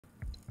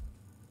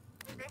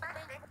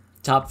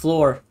Top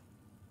floor.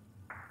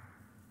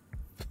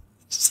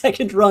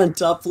 Second run,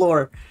 top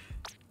floor.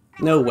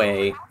 No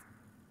way.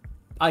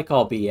 I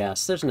call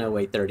BS. There's no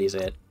way 30's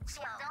it.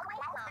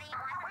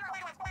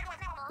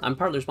 I'm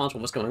partly responsible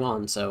for what's going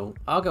on, so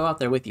I'll go out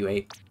there with you,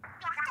 8.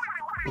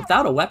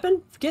 Without a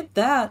weapon? Forget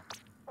that.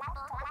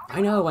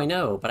 I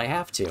know, but I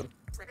have to.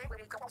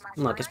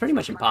 Look, it's pretty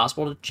much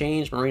impossible to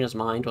change Marina's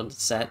mind once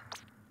it's set.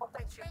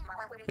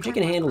 But she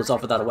can handle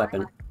herself without a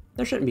weapon.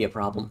 There shouldn't be a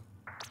problem.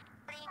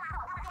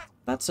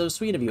 That's so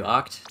sweet of you,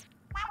 Oct.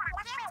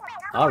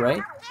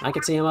 Alright, I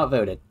can see I'm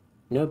outvoted.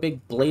 No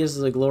big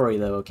blazes of glory,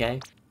 though, okay?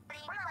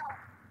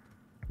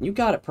 You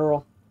got it,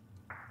 Pearl.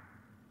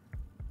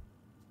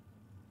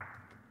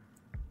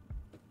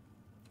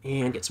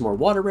 And get some more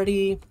water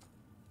ready.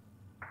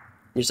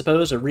 You're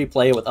supposed to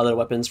replay with other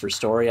weapons for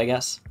story, I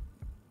guess.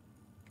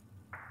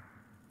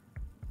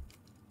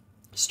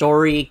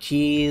 Story,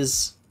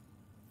 keys,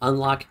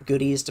 unlock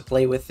goodies to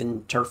play with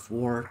in Turf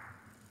War.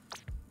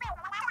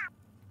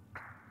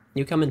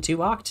 You coming too,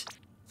 Oct?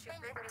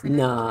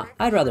 Nah,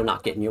 I'd rather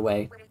not get in your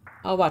way.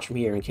 I'll watch from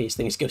here in case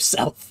things go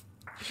south.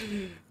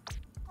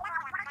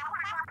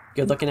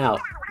 Good looking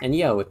out. And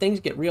yo, if things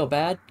get real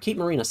bad, keep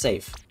Marina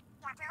safe.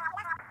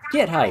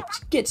 Get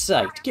hyped, get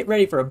psyched, get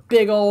ready for a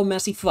big ol'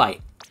 messy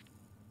fight.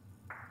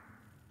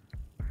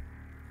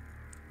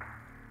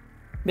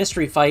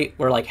 Mystery fight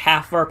where like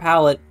half of our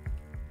palette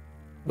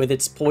with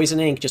its poison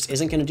ink just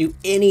isn't going to do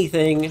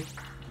anything.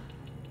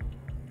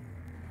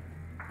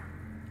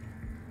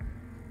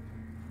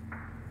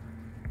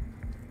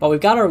 But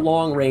we've got our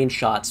long range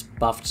shots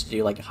buffed to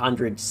do like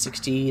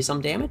 160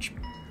 some damage?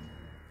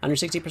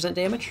 160%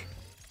 damage?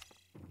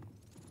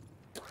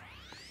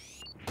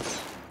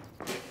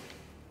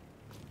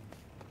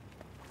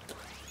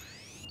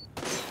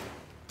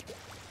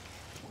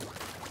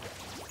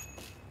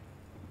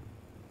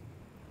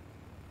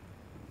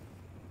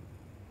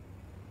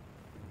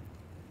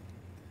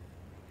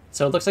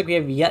 So it looks like we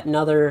have yet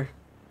another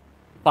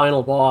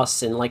final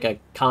boss in like a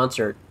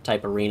concert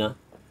type arena.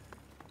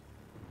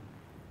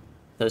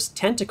 Those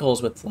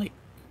tentacles with like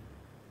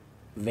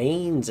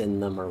veins in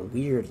them are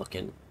weird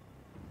looking.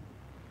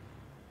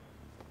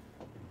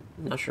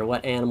 I'm not sure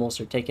what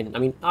animals are taking. I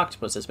mean,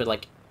 octopuses, but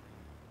like,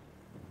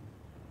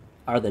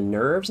 are the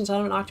nerves inside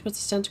of an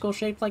octopus tentacle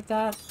shaped like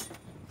that?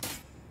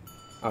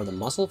 Are the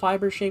muscle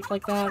fibers shaped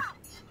like that?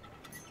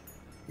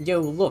 Yo,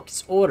 look,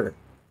 it's order.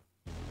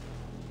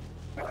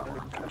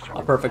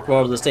 A perfect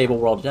world is a stable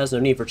world. It has no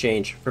need for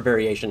change, for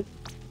variation.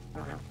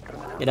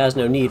 It has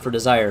no need for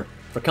desire,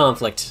 for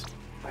conflict.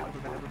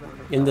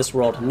 In this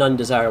world, none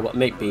desire what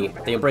may be.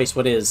 They embrace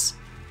what is.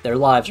 Their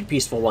lives are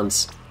peaceful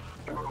ones.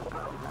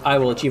 I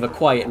will achieve a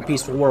quiet and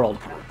peaceful world.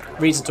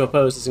 Reasons to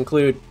oppose this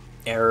include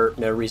error,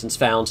 no reasons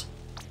found.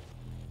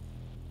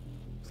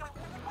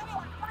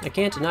 I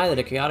can't deny that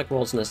a chaotic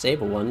world is an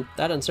unstable one.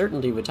 That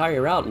uncertainty would tire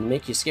you out and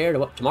make you scared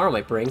of what tomorrow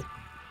might bring.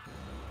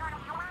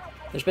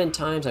 There's been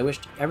times I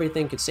wished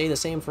everything could stay the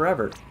same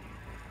forever.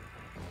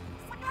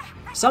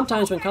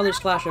 Sometimes when colors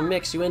clash and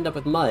mix, you end up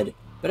with mud,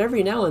 but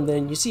every now and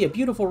then you see a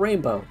beautiful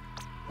rainbow.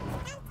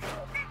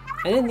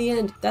 And in the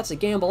end, that's a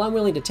gamble I'm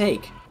willing to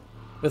take,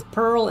 with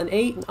Pearl and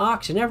 8 and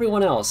Oct and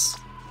everyone else.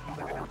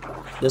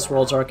 This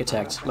world's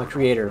architect, my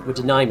creator, would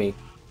deny me.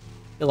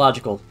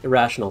 Illogical,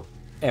 irrational,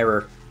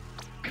 error.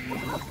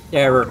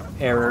 Error,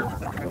 error.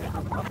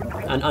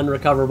 An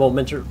unrecoverable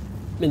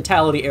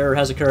mentality error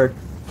has occurred.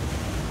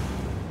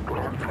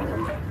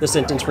 The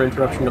sentence for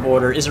interruption of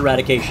order is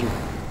eradication.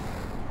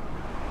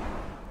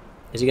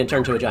 Is he gonna turn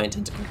into a giant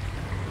tentacle?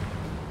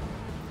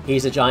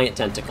 He's a giant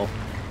tentacle.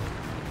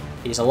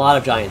 He's a lot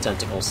of giant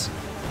tentacles.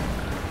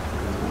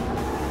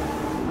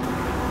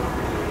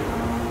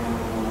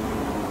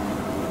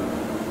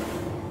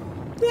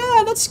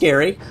 Yeah, that's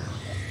scary.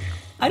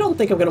 I don't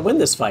think I'm gonna win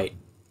this fight.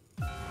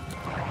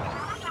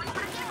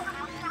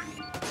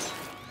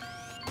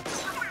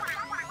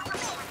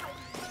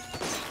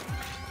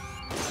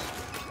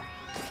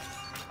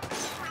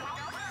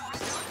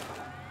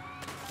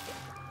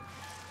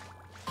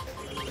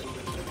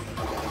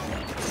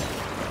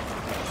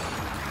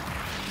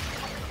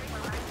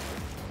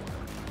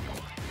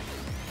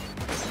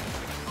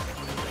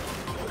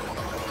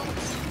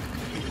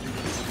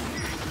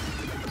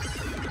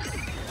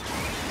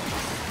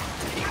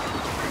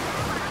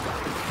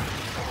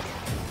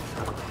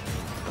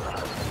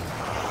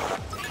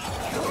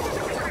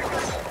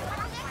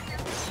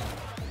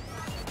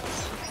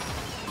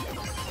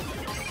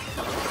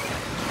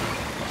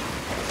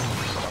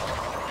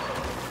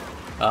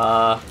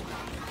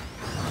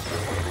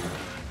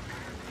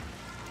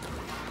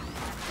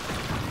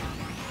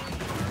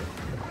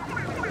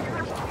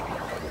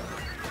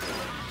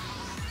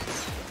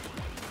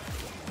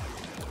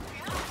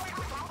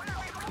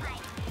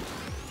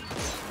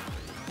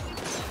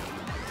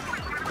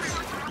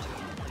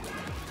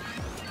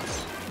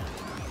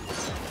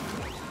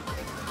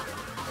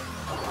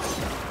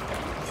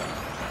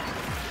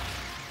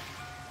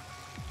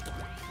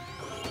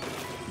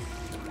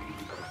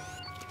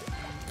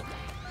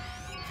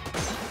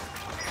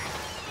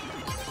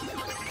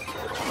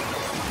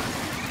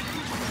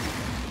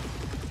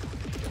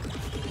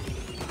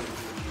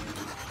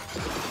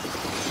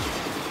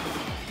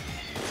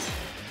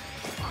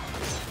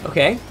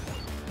 Okay.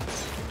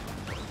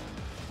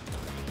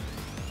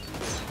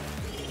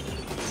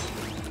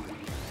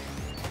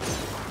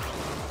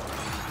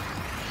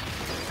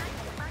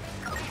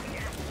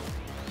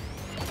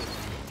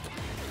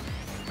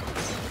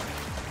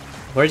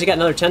 Where'd you get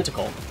another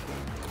tentacle?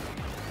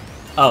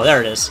 Oh,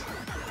 there it is.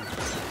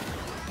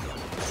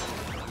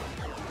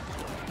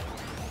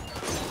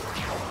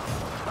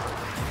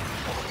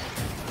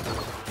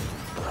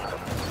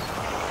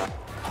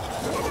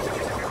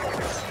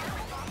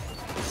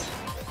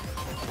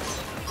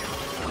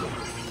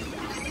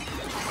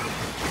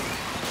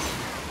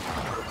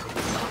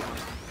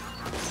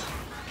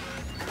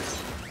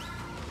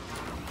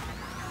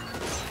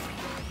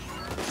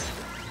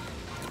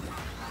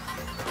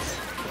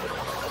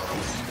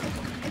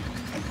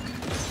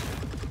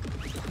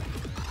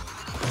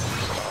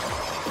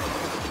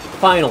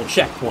 Final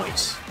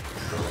checkpoint.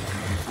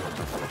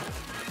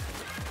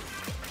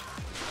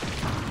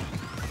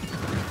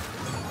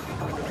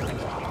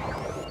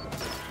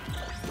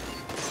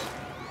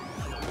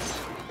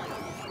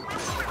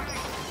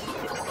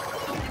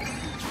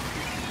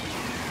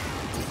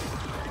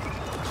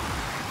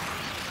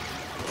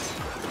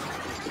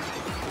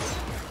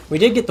 We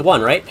did get the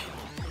one, right?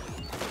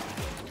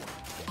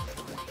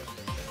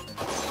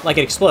 Like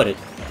it exploded.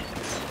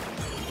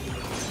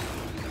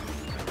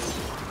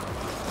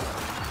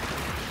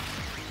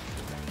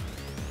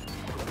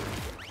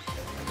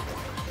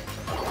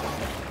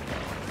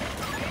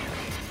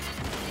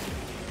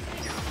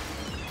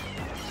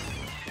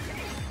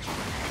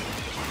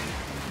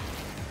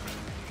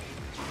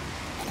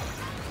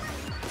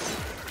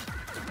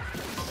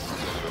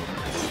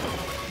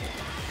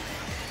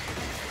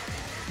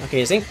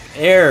 Okay, I think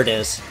there it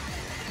is.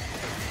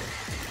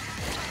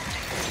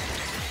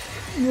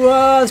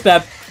 Whoa, that's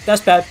bad.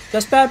 That's bad.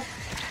 That's bad.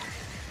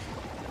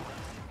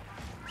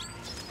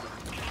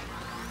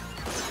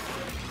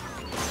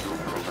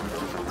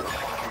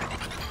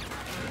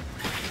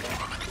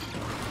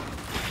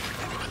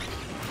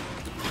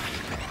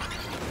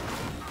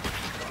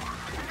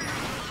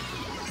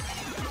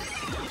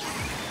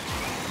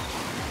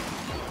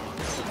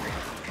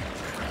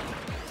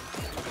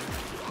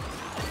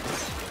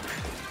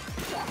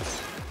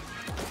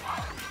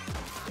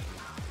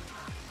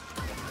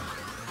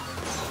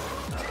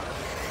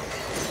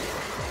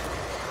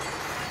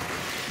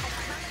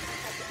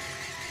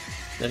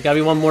 There's gotta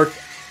be one more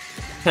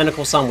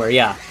tentacle somewhere,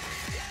 yeah.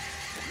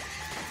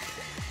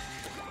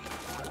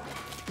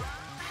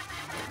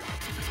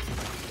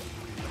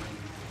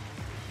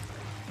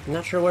 I'm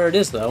not sure where it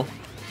is, though.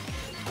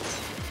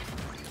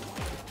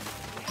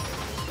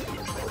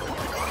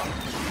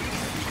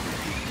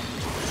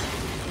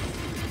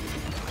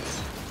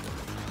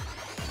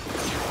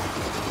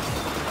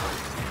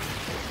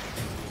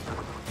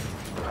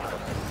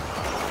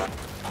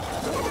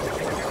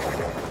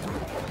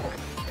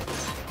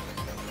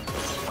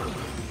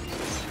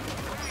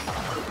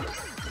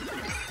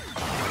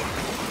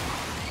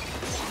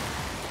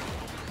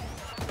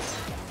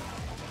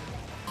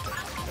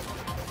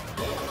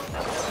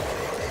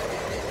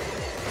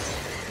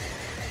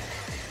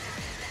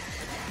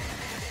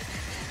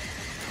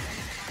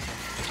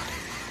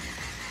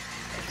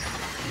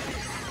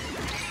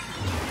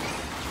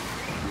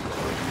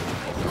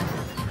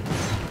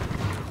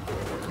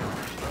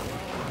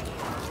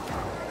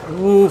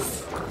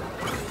 Oof.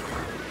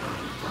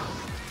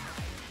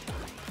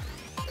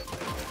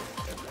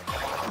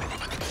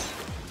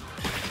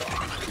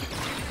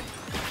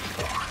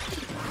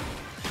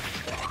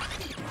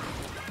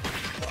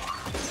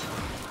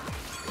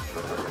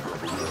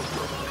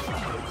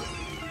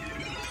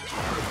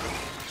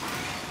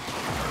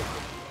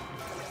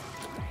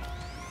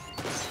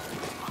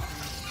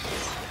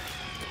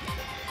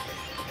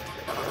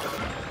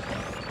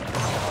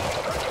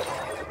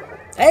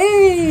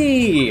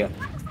 Hey!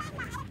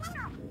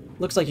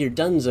 Looks like your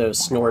Dunzo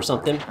snore or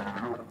something.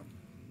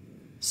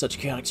 Such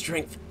chaotic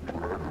strength.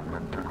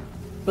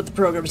 But the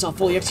program is not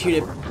fully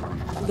executed.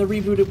 The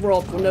rebooted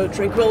world will know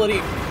tranquility.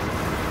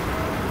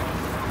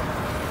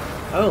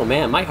 Oh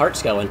man, my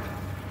heart's going.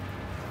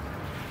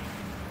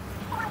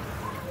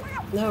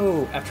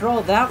 No, after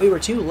all that, we were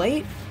too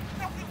late?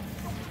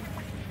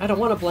 I don't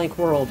want a blank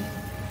world.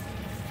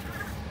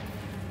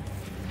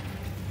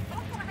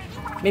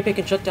 Maybe I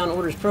can shut down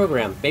Order's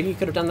program. Maybe you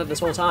could have done that this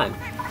whole time.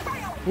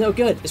 No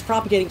good. It's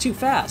propagating too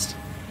fast.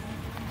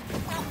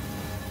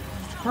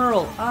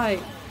 Pearl,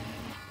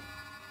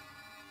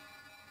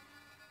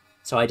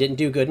 So I didn't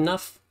do good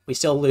enough? We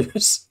still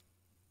lose.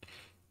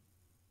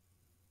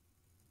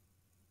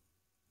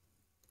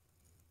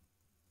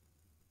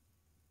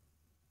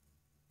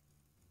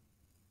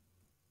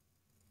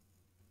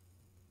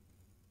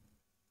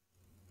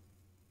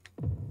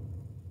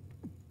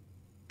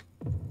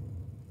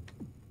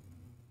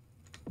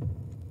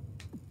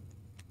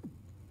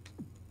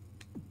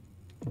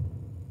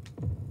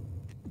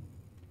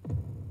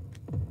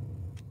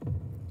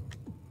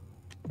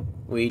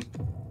 We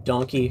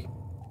Donkey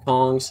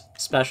Kong's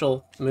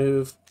special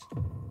move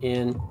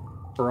in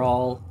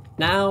Brawl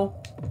now.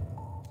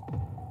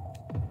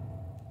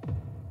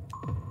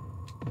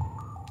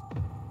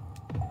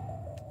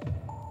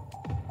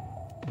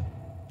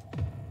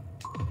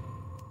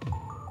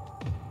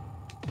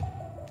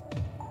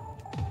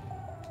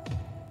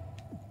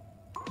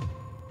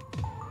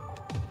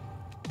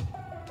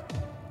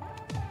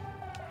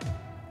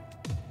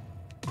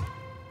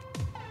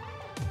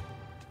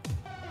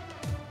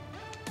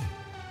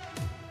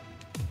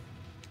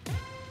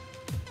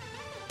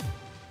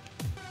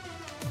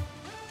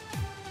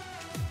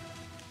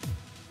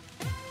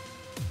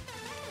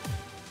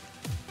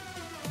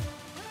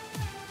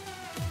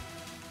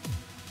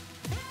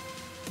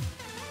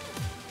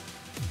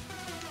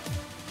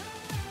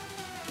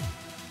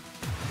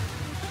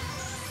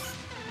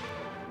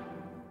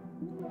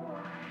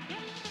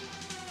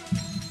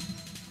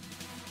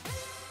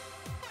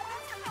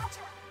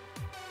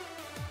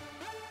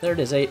 There it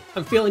is, 8.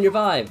 I'm feeling your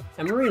vibe.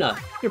 And Marina,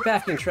 your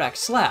backing track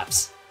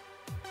slaps.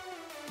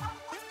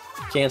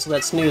 Cancel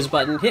that snooze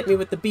button. Hit me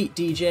with the beat,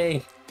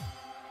 DJ.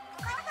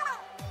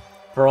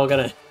 Pearl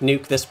gonna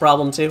nuke this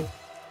problem too?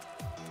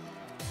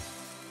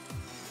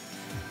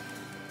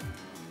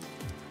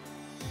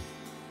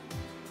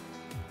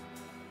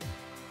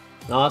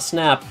 Aw,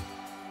 snap.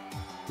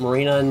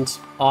 Marina and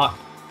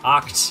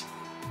Oct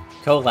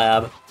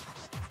collab.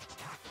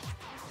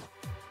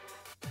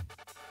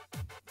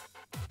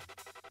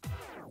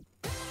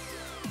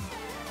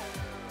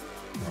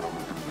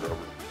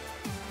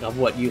 Of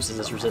what use is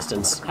this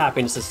resistance?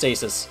 Happiness is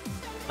stasis.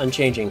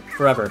 Unchanging.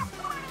 Forever.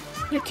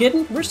 You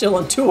kidding? We're still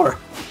on tour.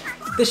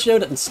 This show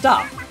doesn't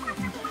stop.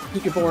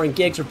 Keep your boring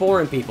gigs for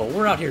boring people.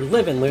 We're out here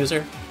living,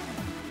 loser.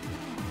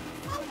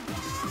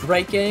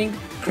 Right, gang?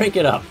 Crank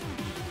it up.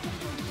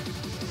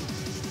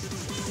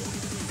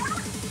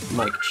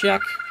 Mic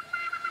check.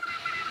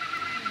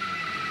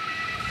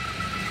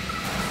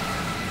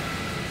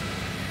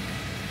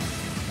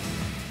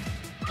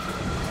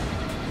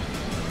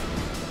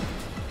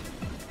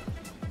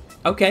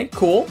 Okay,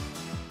 cool.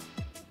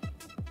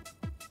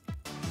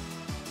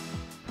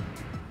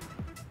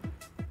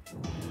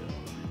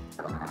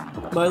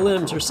 My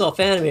limbs are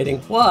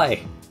self-animating.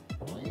 Why?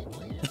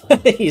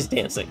 He's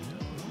dancing.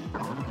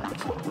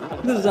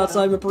 This is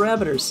outside my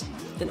parameters.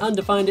 An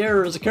undefined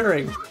error is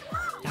occurring.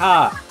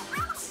 Ha!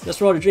 This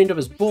world I dreamed of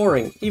is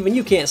boring. Even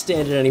you can't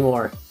stand it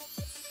anymore.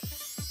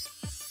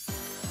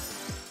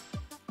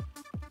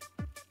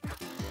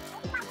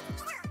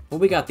 Well,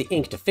 we got the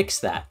ink to fix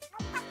that.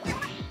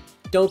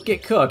 Don't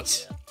get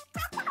cooked.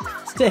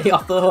 Stay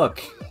off the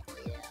hook.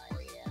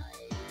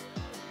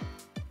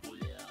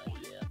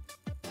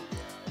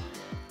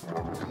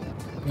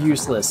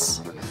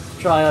 Useless.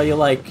 Try all you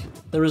like.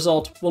 The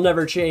result will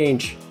never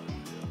change.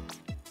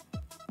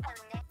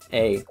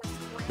 A.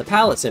 The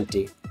palette's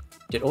empty.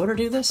 Did Order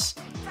do this?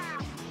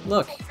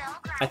 Look,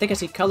 I think I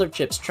see colored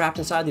chips trapped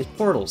inside these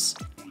portals.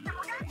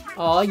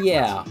 Aw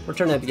yeah, we're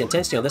turning up the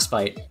intensity on this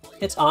fight.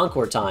 It's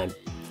encore time.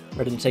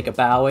 Ready to take a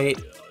bow, 8?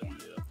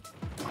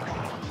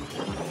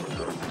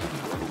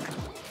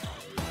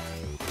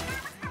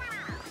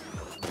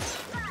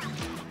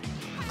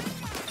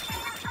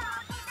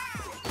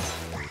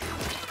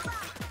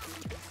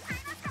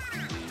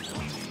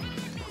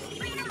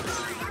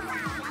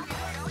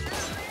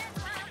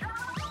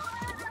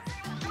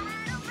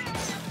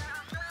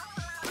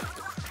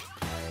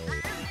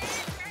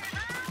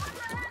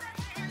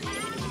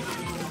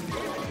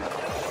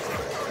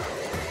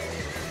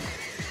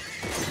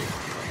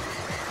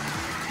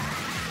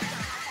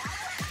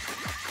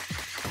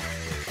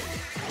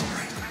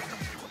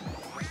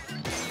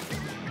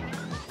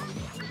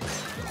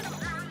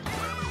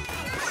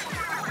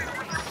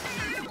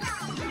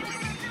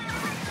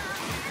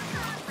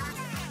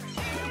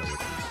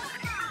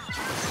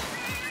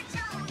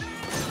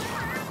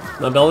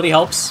 Mobility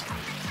helps.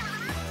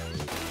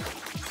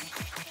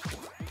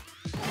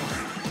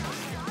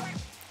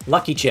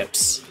 Lucky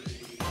chips.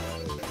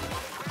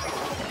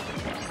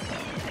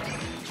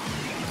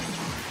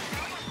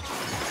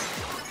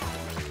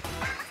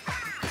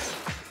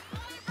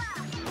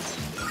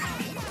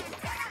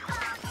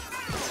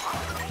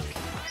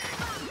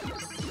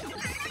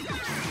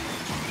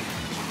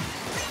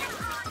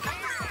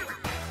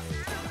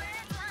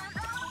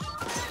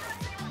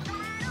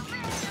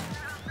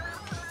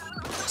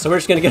 So we're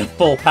just gonna get a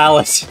full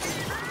pallet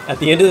at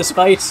the end of this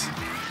fight.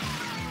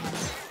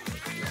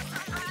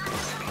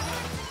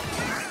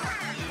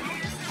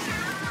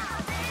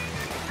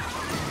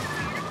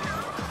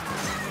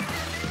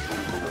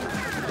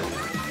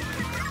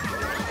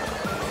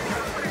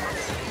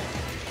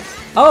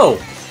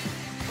 Oh!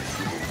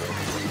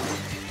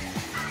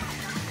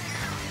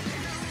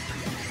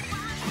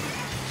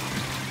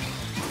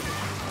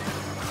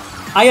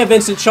 I have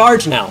instant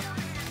charge now.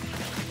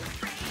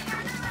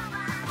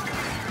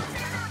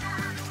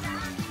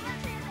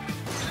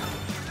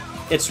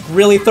 It's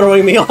really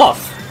throwing me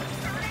off.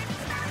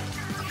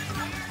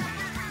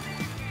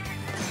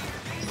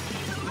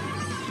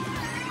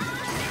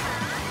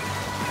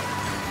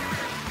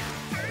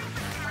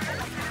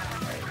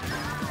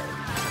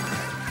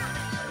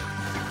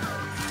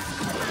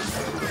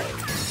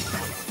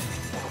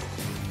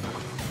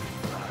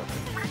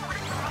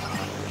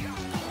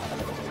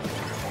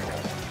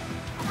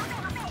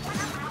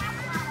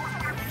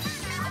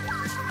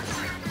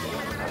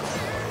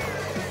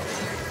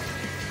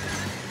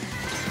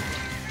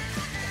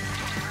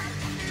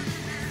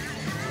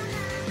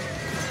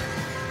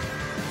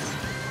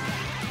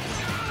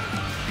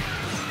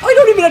 I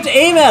don't even have to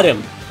aim at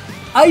him!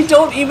 I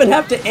don't even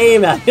have to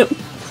aim at him!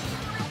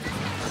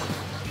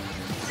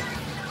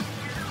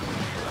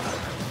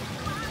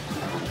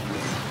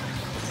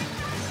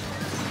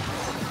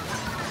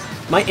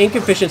 My ink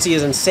efficiency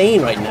is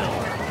insane right now.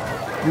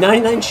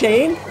 99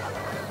 chain?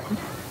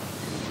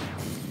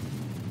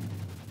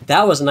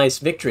 That was a nice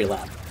victory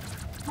lap.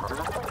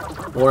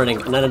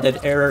 Warning, an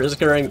undead error is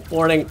occurring.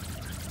 Warning.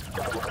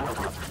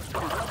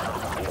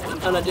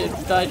 An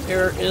undead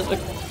error is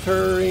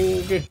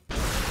occurring.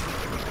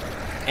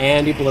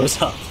 And he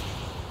blows up.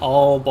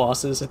 All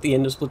bosses at the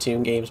end of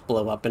Splatoon games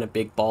blow up in a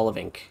big ball of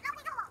ink.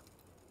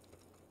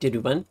 Did we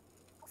win?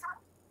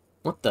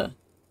 What the?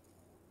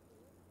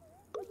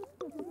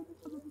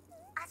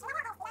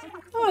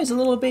 Oh, he's a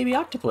little baby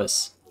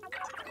octopus.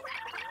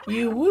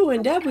 You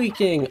ruined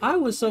everything! I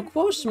was so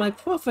close to my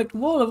perfect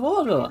wall of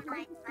order!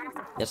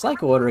 It's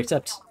like order,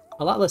 except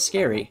a lot less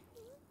scary.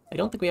 I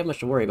don't think we have much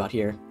to worry about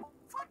here.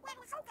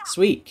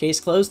 Sweet, case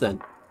closed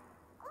then.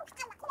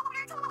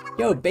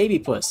 Yo, baby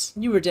puss,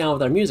 you were down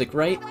with our music,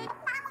 right?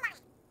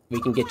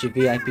 We can get you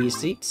VIP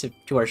seats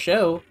to our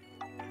show.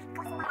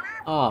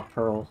 Aw,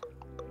 Pearl.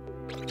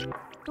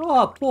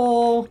 Aw,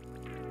 Paul!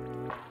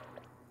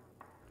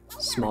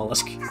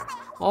 Smollusk.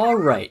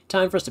 Alright,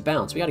 time for us to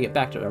bounce. We gotta get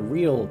back to a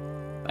real,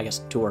 I guess,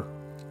 tour.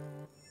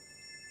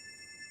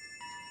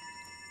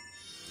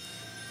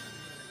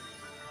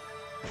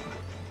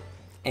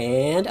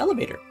 And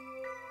elevator.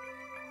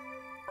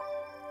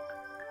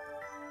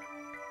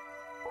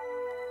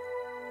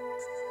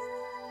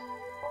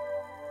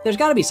 There's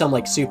gotta be some,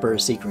 like, super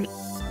secret,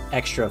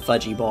 extra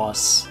fudgy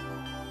boss.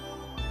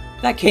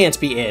 That can't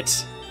be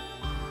it.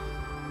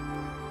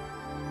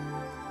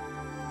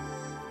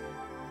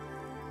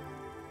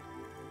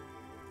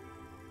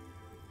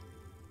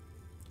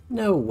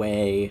 No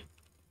way.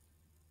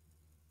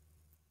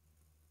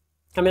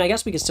 I mean, I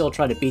guess we could still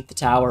try to beat the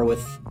tower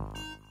with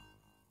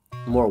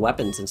more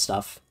weapons and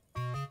stuff.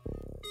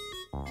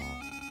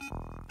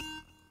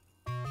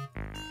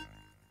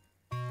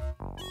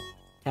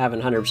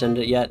 Haven't 100%ed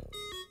it yet.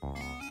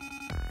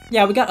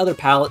 Yeah, we got other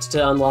palettes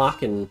to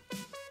unlock and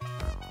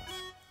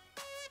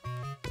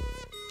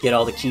get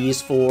all the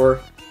keys for.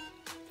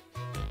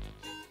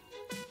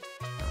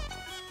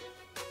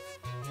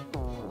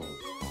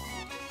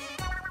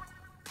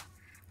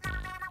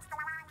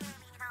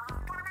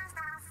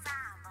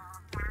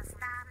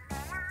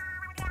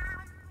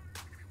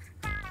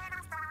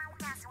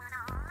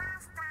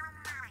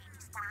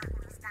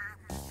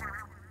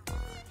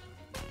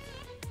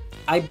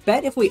 I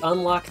bet if we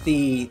unlock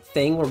the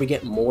thing where we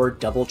get more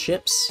double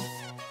chips,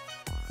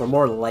 we're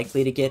more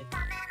likely to get...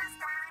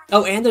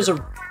 Oh, and there's a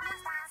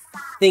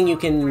thing you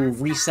can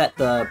reset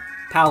the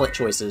palette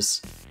choices.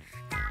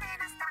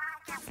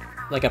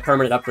 Like a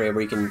permanent upgrade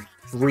where you can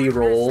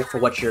re-roll for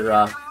what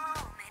your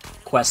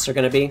quests are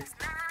going to be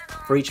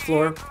for each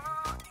floor.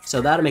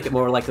 So that'll make it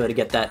more likely to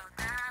get that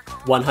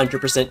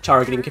 100%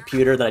 targeting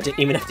computer that I didn't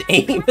even have to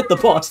aim at the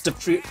boss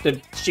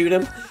to shoot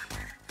him.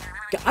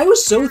 I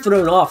was so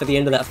thrown off at the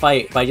end of that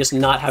fight by just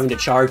not having to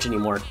charge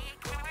anymore.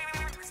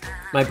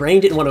 My brain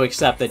didn't want to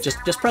accept that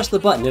just press the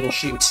button, it'll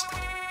shoot.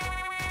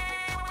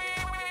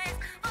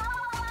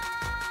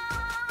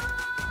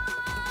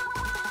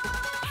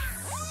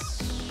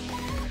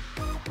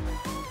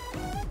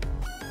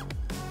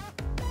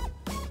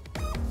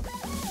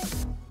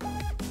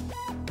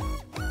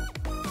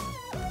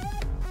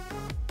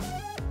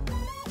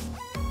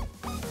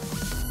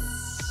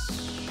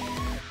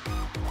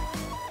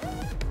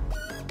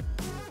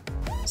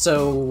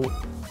 So,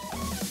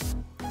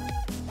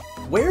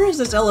 where is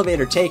this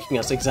elevator taking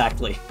us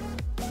exactly?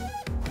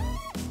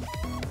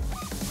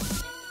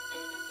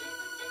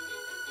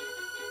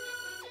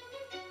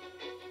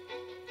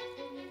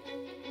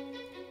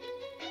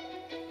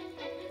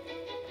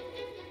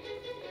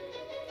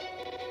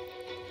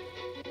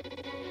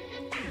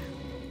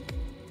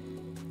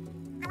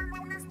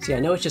 See, I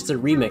know it's just they're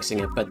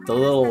remixing it, but the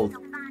little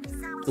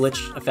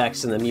glitch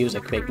effects in the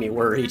music make me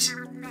worried.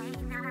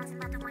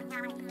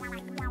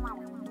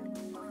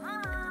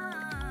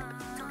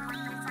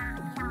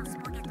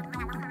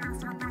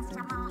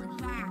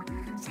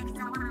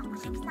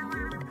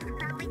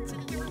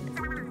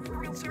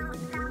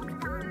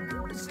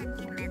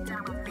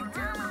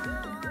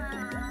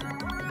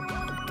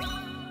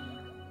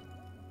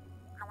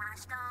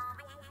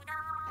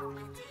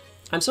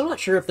 I'm still not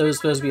sure if those are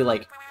supposed to be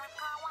like...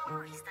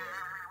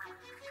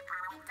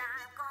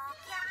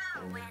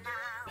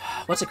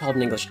 What's it called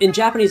in English? In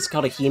Japanese it's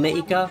called a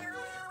hime-ika.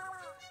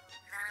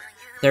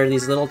 They're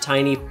these little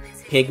tiny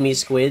pygmy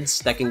squids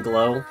that can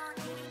glow.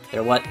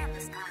 They're what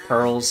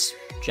Pearl's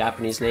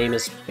Japanese name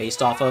is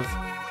based off of.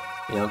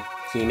 You know,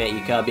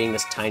 hime-ika being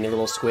this tiny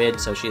little squid,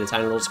 so she's a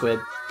tiny little squid.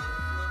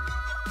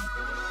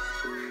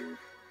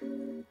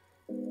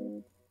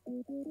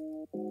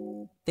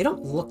 They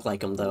don't look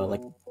like them though,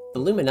 like the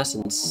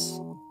luminescence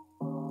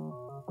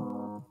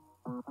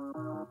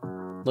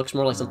looks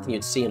more like something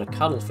you'd see in a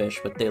cuttlefish,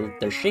 but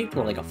they're shaped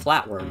more like a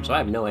flatworm, so I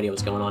have no idea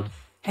what's going on.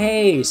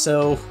 Hey,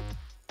 so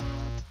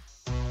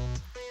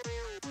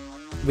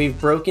we've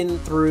broken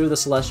through the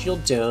Celestial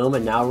Dome,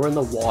 and now we're in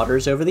the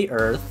waters over the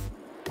Earth.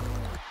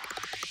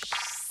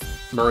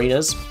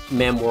 Marina's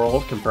Mem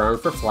World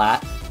confirmed for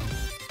flat.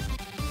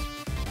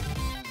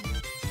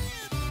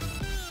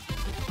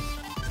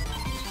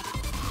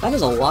 That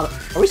is a lot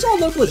of... Are we still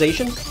on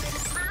localization?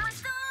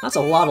 That's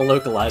a lot of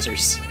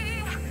localizers.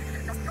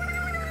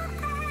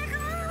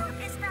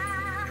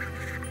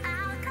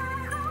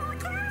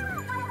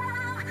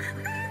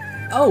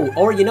 Oh,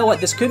 or you know what?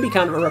 This could be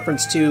kind of a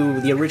reference to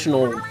the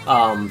original,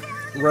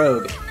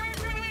 Rogue.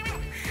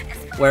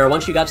 where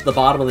once you got to the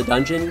bottom of the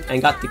dungeon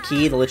and got the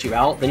key that let you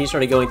out, then you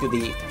started going through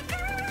the...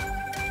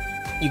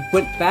 You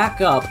went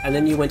back up, and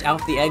then you went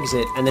out the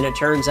exit, and then it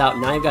turns out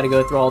now you've got to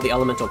go through all the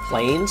elemental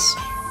planes.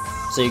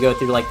 So you go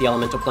through, like, the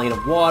elemental plane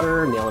of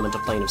water, and the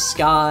elemental plane of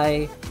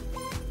sky.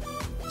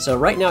 So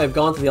right now we've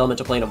gone through the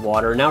elemental plane of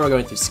water, now we're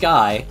going through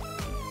sky.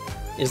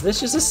 Is this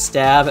just a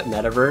stab at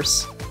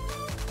Metaverse?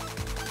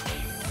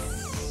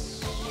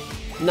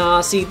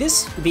 Nah, see,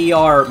 this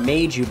VR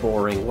made you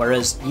boring,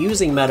 whereas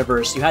using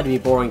Metaverse, you had to be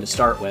boring to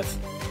start with.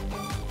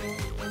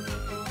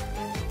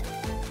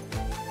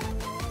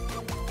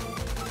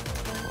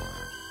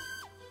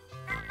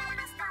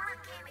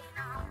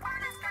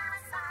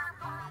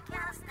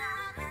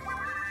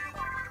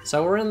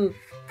 So we're in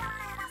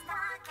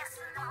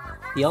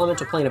the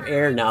elemental plane of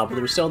air now, but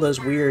there's still those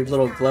weird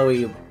little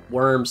glowy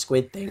worm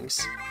squid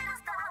things.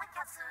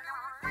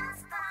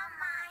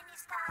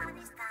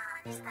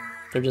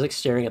 They're just like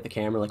staring at the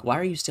camera like, why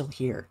are you still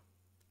here?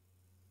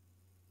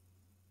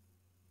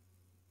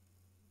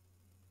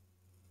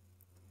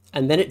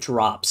 And then it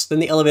drops. Then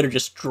the elevator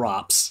just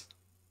drops.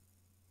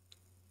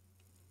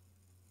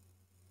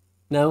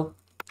 No?